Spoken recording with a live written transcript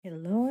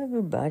Hello,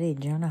 everybody.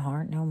 Jonah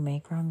Hart, no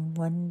make wrong,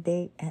 one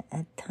day at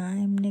a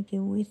time, Nikki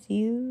with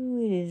you.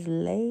 It is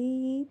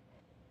late.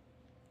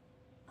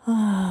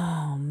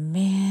 Oh,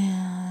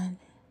 man.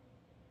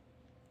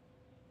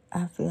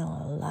 I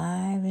feel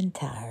alive and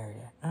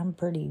tired. I'm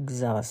pretty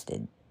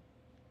exhausted.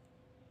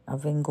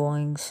 I've been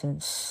going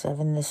since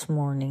 7 this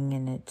morning,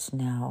 and it's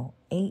now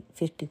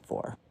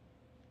 8:54.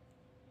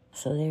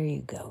 So there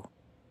you go.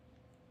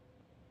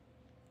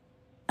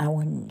 I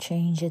wouldn't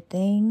change a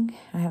thing.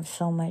 I have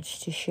so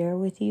much to share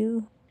with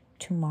you.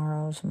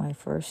 Tomorrow's my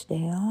first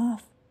day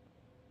off.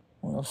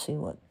 We'll see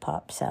what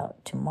pops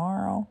out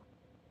tomorrow.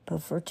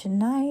 But for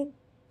tonight,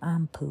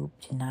 I'm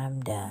pooped and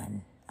I'm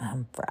done.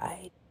 I'm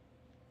fried.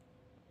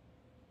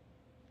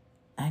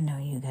 I know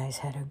you guys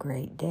had a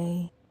great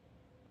day.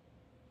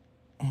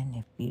 And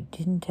if you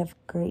didn't have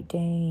a great day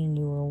and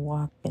you were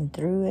walking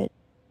through it,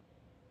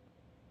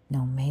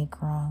 no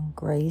make wrong,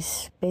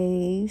 grace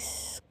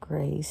space.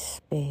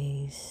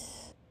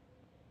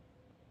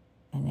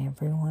 And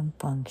everyone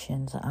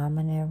functions. I'm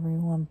an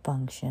everyone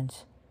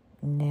functions.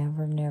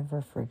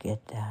 Never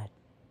forget that.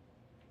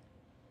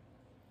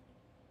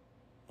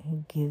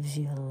 It gives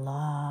you a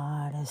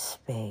lot of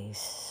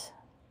space.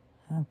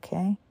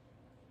 Okay?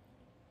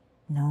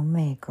 No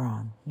make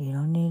wrong. You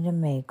don't need to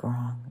make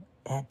wrong.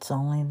 That's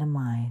only the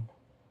mind.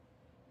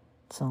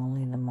 It's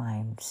only the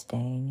mind. Stay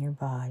in your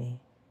body.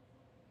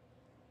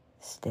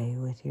 Stay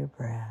with your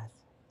breath.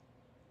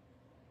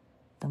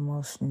 The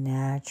most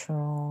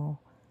natural,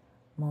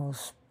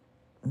 most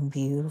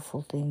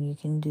beautiful thing you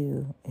can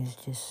do is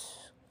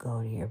just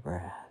go to your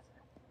breath.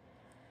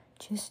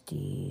 Just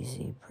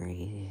easy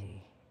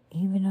breezy.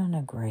 Even on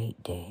a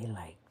great day,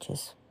 like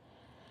just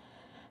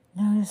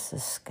notice the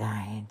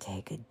sky and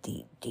take a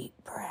deep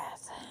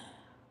breath.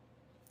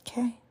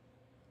 Okay?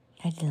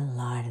 I did a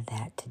lot of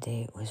that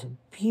today. It was a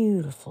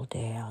beautiful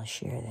day. I'll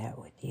share that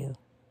with you.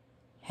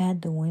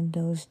 Had the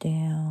windows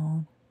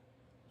down.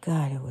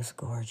 God, it was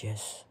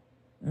gorgeous.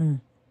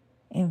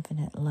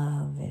 Infinite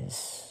love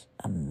is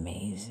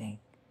amazing.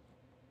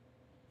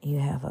 You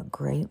have a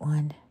great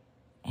one,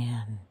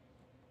 and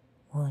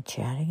we'll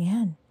chat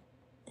again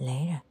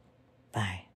later. Bye.